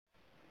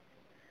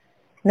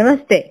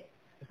नमस्ते।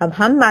 अब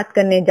हम बात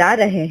करने जा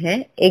रहे हैं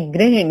एक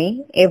गृहिणी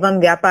एवं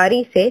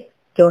व्यापारी से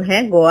जो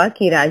है गोवा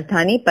की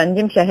राजधानी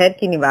पंजिम शहर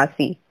की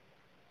निवासी।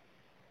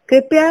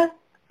 कृपया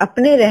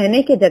अपने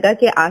रहने की जगह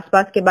के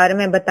आसपास के बारे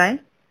में बताएं।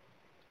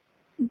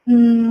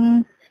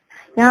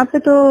 यहाँ पे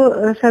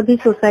तो सभी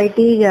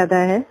सोसाइटी ज्यादा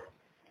है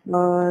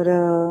और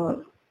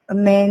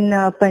मेन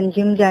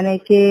पंजिम जाने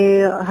के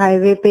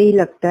हाईवे पे ही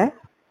लगता है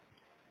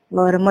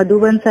और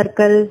मधुबन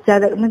सर्कल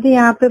ज्यादा, मतलब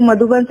यहाँ पे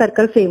मधुबन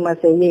सर्कल फेमस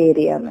है ये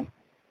एरिया में।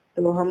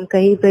 तो हम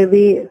कहीं पे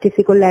भी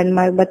किसी को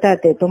लैंडमार्क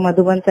बताते तो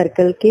मधुबन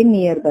सर्कल के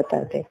नियर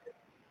बताते।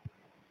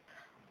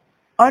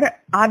 और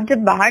आप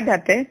जब बाहर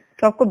जाते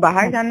तो आपको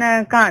बाहर जाना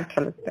कहाँ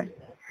अच्छा लगता है?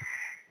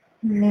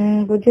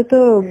 मुझे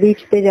तो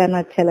बीच पे जाना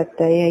अच्छा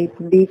लगता है। यही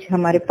बीच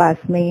हमारे पास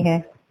में ही है।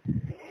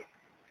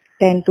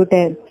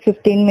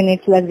 15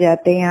 मिनट्स लग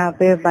जाते हैं यहाँ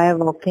पे बाय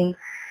वॉकिंग।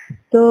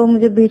 तो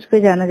मुझे बीच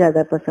पे जाना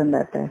ज्यादा पसंद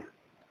आता है।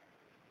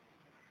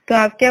 तो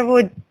आप क्या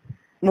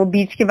वो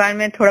बीच के बारे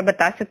में थोड़ा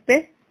बता सकते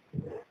हैं?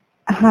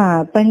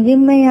 हाँ,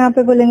 पंजिम में यहाँ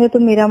पे बोलेंगे तो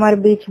मीरामार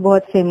बीच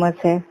बहुत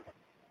फेमस है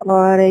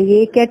और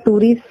ये क्या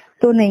टूरिस्ट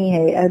तो नहीं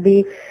है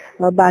अभी।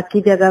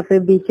 बाकी जगह पे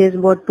बीचेस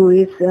बहुत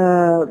टूरिस्ट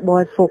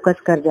बहुत फोकस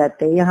कर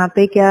जाते हैं। यहाँ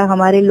पे क्या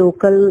हमारे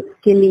लोकल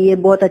के लिए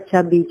बहुत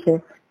अच्छा बीच है,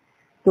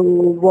 तो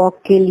वॉक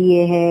के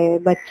लिए है,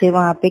 बच्चे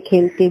वहाँ पे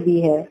खेलते भी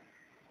है।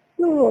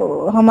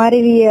 तो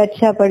हमारे लिए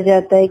अच्छा पड़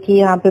जाता है कि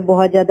यहाँ पे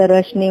बहुत ज्यादा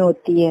रश नहीं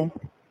होती है।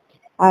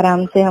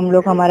 आराम से हम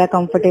लोग हमारा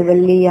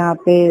कंफर्टेबली यहाँ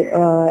पे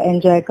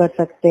एंजॉय कर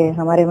सकते हैं।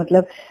 हमारे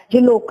मतलब जो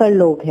लोकल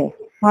लोग हैं,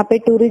 वहाँ पे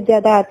टूरिस्ट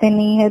ज्यादा आते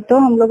नहीं है, तो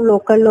हम लोग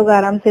लोकल लोग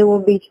आराम से वो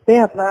बीच पे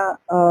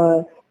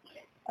अपना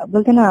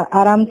बोलते ना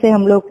आराम से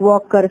हम लोग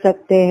वॉक कर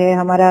सकते हैं।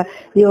 हमारा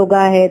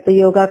योगा है तो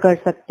योगा कर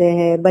सकते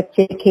हैं,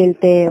 बच्चे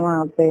खेलते हैं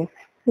वहाँ पे।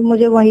 तो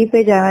मुझे वहीं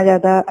पे जाना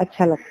ज्यादा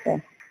अच्छा लगता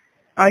है।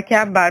 और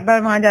क्या आप बार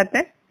बार वहाँ जाते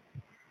हैं?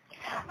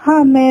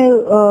 हाँ, मैं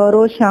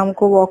रोज शाम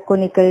को वॉक को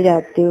निकल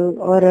जाती हूँ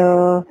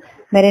और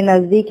मेरे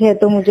नजदीक है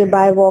तो मुझे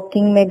बाय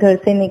वॉकिंग में घर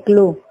से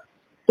निकलूं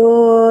तो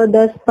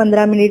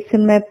 10-15 मिनट से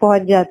मैं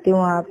पहुंच जाती हूँ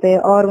वहाँ पे।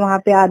 और वहाँ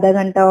पे आधा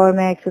घंटा और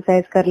मैं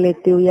एक्सरसाइज कर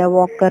लेती हूँ या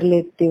वॉक कर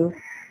लेती हूँ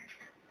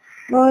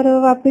और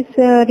वापस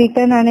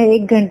रिटर्न आने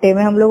 1 घंटे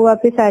में हम लोग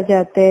वापस आ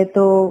जाते हैं।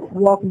 तो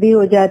वॉक भी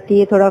हो जाती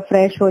है, थोड़ा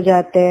फ्रेश हो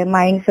जाते हैं,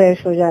 माइंड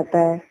फ्रेश हो जाता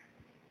है,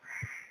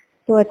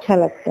 तो अच्छा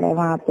लगता है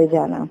वहाँ पे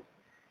जाना।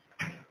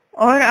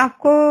 और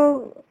आपको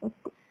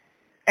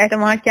ऐसा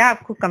वहाँ क्या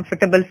आपको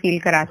कंफर्टेबल फील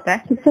कराता है?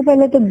 सबसे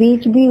पहले तो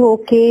बीच भी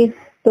होके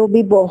तो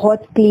भी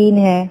बहुत क्लीन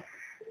है,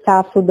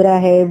 साफ सुथरा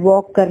है,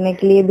 वॉक करने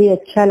के लिए भी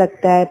अच्छा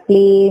लगता है,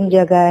 प्लेन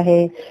जगह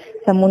है,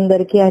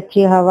 समुंदर की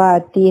अच्छी हवा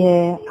आती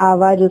है,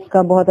 आवाज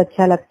उसका बहुत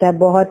अच्छा लगता है।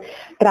 बहुत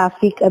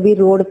ट्रैफिक अभी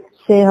रोड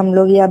से हम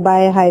लोग या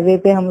बाय हाईवे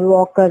पे हम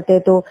वॉक करते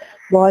तो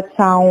बहुत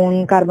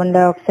साउंड, कार्बन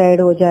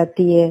डाइऑक्साइड हो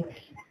जाती है,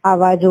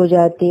 आवाज हो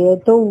जाती है।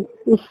 तो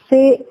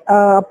उससे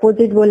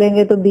अपोजिट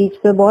बोलेंगे तो बीच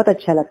पे बहुत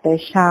अच्छा लगता है,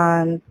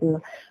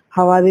 शांत,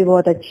 हवा भी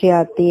बहुत अच्छी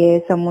आती है,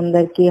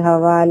 समुंदर की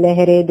हवा,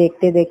 लहरें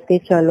देखते देखते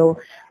चलो,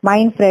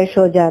 माइंड फ्रेश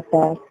हो जाता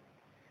है।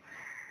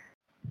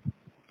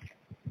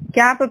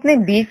 क्या आप अपने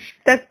बीच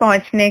तक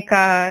पहुँचने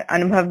का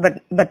अनुभव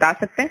बता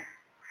सकते हैं?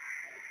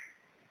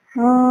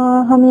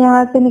 हम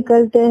यहाँ से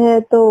निकलते हैं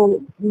तो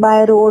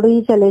बाय रोड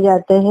ही चले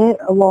जाते हैं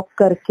वॉक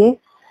करके।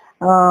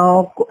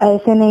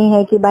 ऐसे नहीं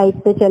है कि बाइक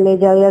पे चले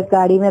जाओ या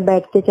गाड़ी में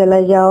बैठ के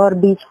चले जाओ और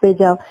बीच पे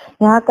जाओ।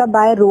 यहाँ का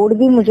बाय रोड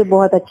भी मुझे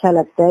बहुत अच्छा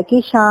लगता है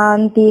कि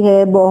शांति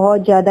है,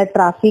 बहुत ज्यादा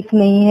ट्रैफिक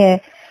नहीं है,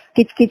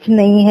 किचकिच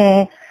नहीं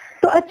है,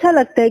 तो अच्छा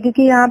लगता है।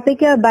 क्योंकि यहाँ पे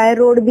क्या बाय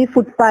रोड भी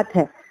फुटपाथ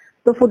है,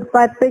 तो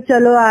फुटपाथ पे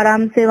चलो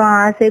आराम से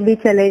वहां से भी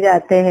चले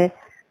जाते हैं,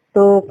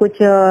 तो कुछ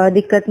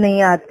दिक्कत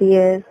नहीं आती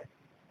है।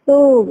 तो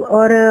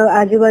और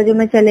आजू बाजू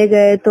में चले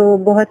गए तो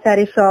बहुत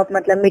सारे शॉप,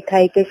 मतलब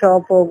मिठाई के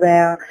शॉप हो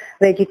गया,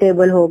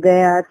 वेजिटेबल हो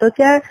गया, तो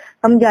क्या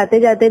हम जाते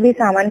जाते भी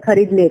सामान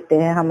खरीद लेते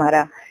हैं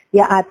हमारा,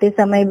 या आते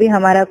समय भी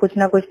हमारा कुछ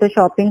ना कुछ तो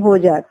शॉपिंग हो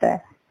जाता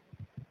है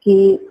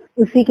कि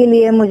उसी के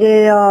लिए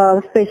मुझे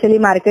स्पेशली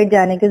मार्केट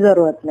जाने की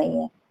जरूरत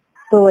नहीं है।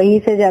 तो वहीं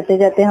से जाते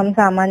जाते हम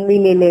सामान भी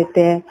ले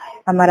लेते हैं।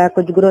 हमारा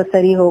कुछ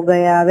ग्रोसरी हो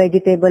गया,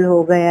 वेजिटेबल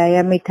हो गया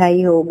या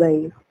मिठाई हो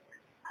गई,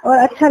 और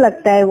अच्छा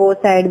लगता है। वो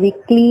साइड भी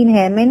क्लीन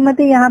है, मेन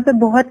मतलब यहाँ पे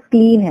बहुत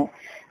क्लीन है।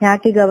 यहाँ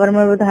की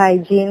गवर्नमेंट बहुत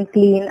हाइजीन,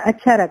 क्लीन,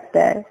 अच्छा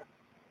लगता है।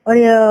 और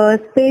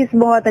स्पेस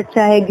बहुत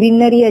अच्छा है,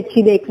 ग्रीनरी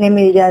अच्छी देखने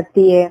मिल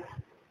जाती है।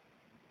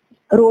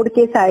 रोड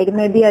के साइड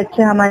में भी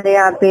अच्छा हमारे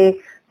यहाँ पे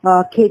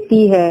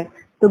खेती है,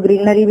 तो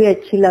ग्रीनरी भी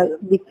अच्छी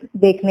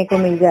देखने को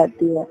मिल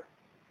जाती है।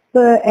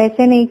 तो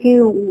ऐसे नहीं कि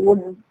वो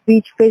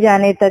बीच पे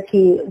जाने तक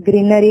ही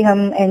ग्रीनरी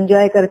हम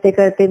एंजॉय करते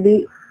करते भी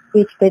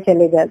बीच पे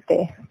चले जाते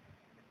हैं।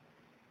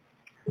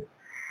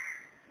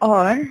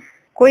 और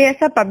कोई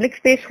ऐसा पब्लिक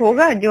स्पेस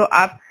होगा जो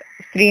आप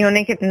स्त्री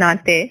होने के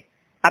नाते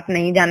आप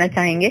नहीं जाना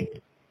चाहेंगे?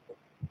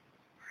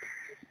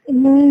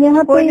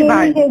 यहाँ पे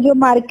यही है जो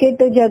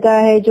मार्केट जगह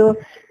है, जो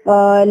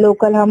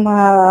लोकल हम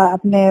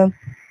अपने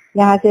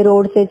यहाँ से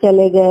रोड से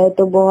चले गए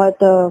तो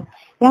बहुत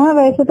यहाँ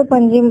वैसे तो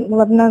पंजिम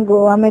अपना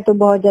गोवा में तो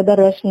बहुत ज्यादा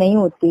रश नहीं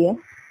होती है,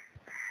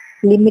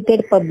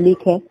 लिमिटेड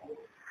पब्लिक है।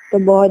 तो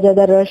बहुत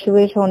ज्यादा रश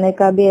वश होने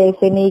का भी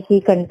ऐसे नहीं कि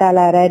कंटाल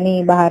आ रहा है,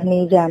 नहीं बाहर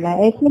नहीं जाना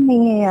है, ऐसे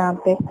नहीं है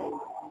यहाँ पे।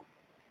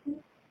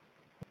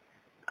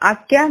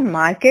 आप क्या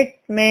मार्केट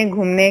में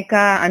घूमने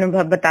का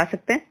अनुभव बता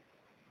सकते हैं?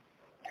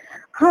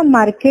 हाँ,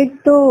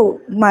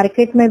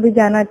 मार्केट में भी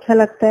जाना अच्छा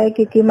लगता है,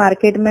 क्योंकि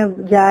मार्केट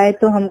में जाए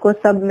तो हमको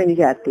सब मिल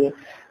जाती है,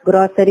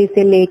 ग्रोसरी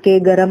से लेके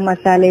गरम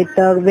मसाले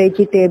तक,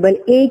 वेजिटेबल,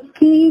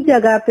 एक ही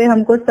जगह पे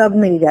हमको सब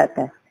मिल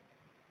जाता है।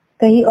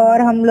 कहीं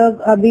और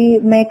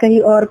मैं कहीं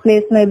और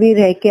प्लेस में भी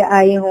रह के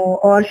आई हूँ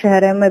और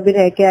शहर में भी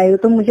रह के आई हूँ,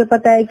 तो मुझे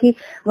पता है कि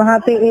वहाँ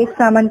पे एक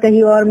सामान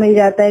कहीं और मिल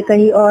जाता है,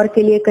 कहीं और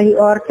के लिए कहीं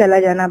और चला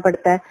जाना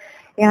पड़ता है।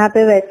 यहाँ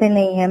पे वैसे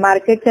नहीं है,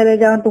 मार्केट चले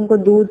जाओ तुमको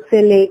दूध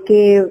से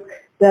लेके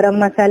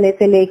गरम मसाले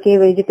से लेके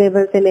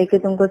वेजिटेबल से लेके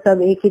तुमको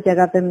सब एक ही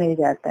जगह पे मिल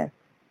जाता है।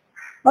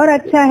 और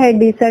अच्छा है,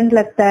 डिसेंट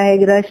लगता है,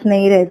 रश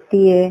नहीं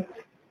रहती है,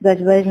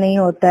 गजबज नहीं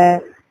होता है।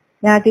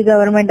 यहाँ की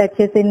गवर्नमेंट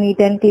अच्छे से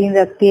नीट एंड क्लीन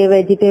रखती है।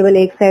 वेजिटेबल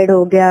एक साइड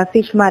हो गया,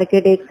 फिश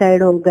मार्केट एक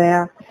साइड हो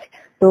गया,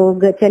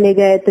 तो चले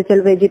गए तो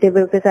चल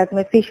वेजिटेबल के साथ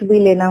में फिश भी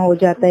लेना हो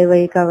जाता है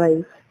वही का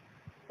वही।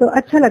 तो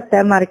अच्छा लगता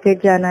है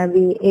मार्केट जाना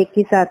भी, एक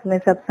ही साथ में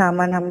सब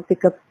सामान हम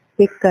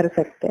पिक कर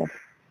सकते हैं।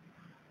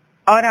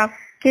 और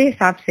आपके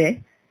हिसाब से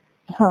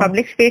हाँ,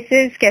 पब्लिक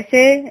स्पेसेस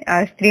कैसे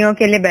स्त्रियों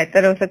के लिए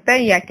बेहतर हो सकता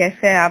है, या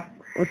कैसे आप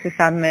उस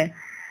हिसाब में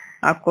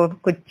आपको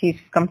कुछ चीज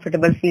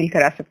कंफर्टेबल फील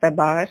करा सकता है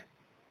बाहर?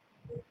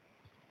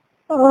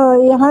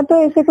 यहाँ तो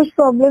ऐसे कुछ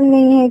प्रॉब्लम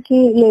नहीं है कि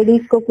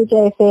लेडीज को कुछ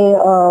ऐसे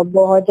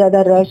बहुत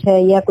ज्यादा रश है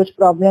या कुछ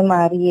प्रॉब्लम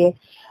आ रही है।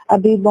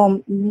 अभी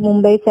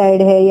मुंबई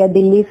साइड है या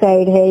दिल्ली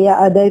साइड है या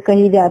अदर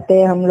कहीं जाते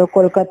हैं हम लोग,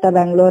 कोलकाता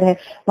बेंगलोर है,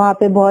 वहाँ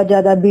पे बहुत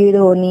ज्यादा भीड़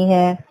होनी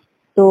है,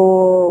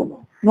 तो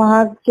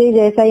वहाँ के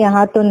जैसा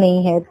यहाँ तो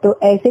नहीं है। तो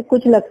ऐसे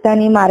कुछ लगता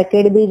नहीं,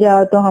 मार्केट भी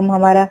जाओ तो हम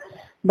हमारा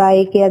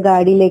बाइक या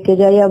गाड़ी लेके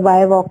जाओ या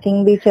बाय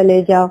वॉकिंग भी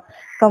चले जाओ,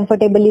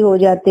 कंफर्टेबली हो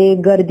जाते,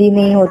 गर्दी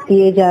नहीं होती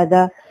है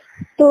ज्यादा,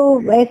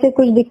 तो ऐसे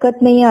कुछ दिक्कत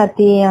नहीं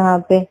आती है यहाँ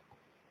पे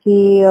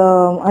कि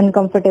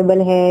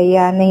अनकंफर्टेबल है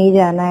या नहीं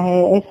जाना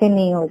है, ऐसे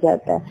नहीं हो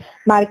जाता है।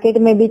 मार्केट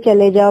में भी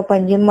चले जाओ,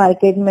 पंजिम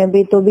मार्केट में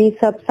भी, तो भी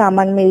सब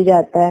सामान मिल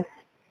जाता है,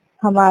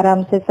 हम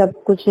आराम से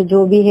सब कुछ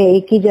जो भी है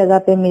एक ही जगह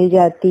पे मिल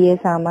जाती है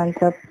सामान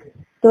सब।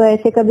 तो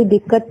ऐसे कभी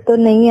दिक्कत तो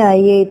नहीं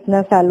आई है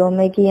इतना सालों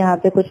में कि यहाँ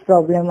पे कुछ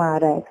प्रॉब्लम आ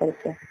रहा है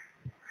करके।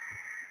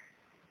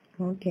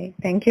 Okay,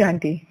 thank you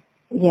aunty.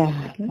 या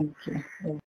थैंक यू।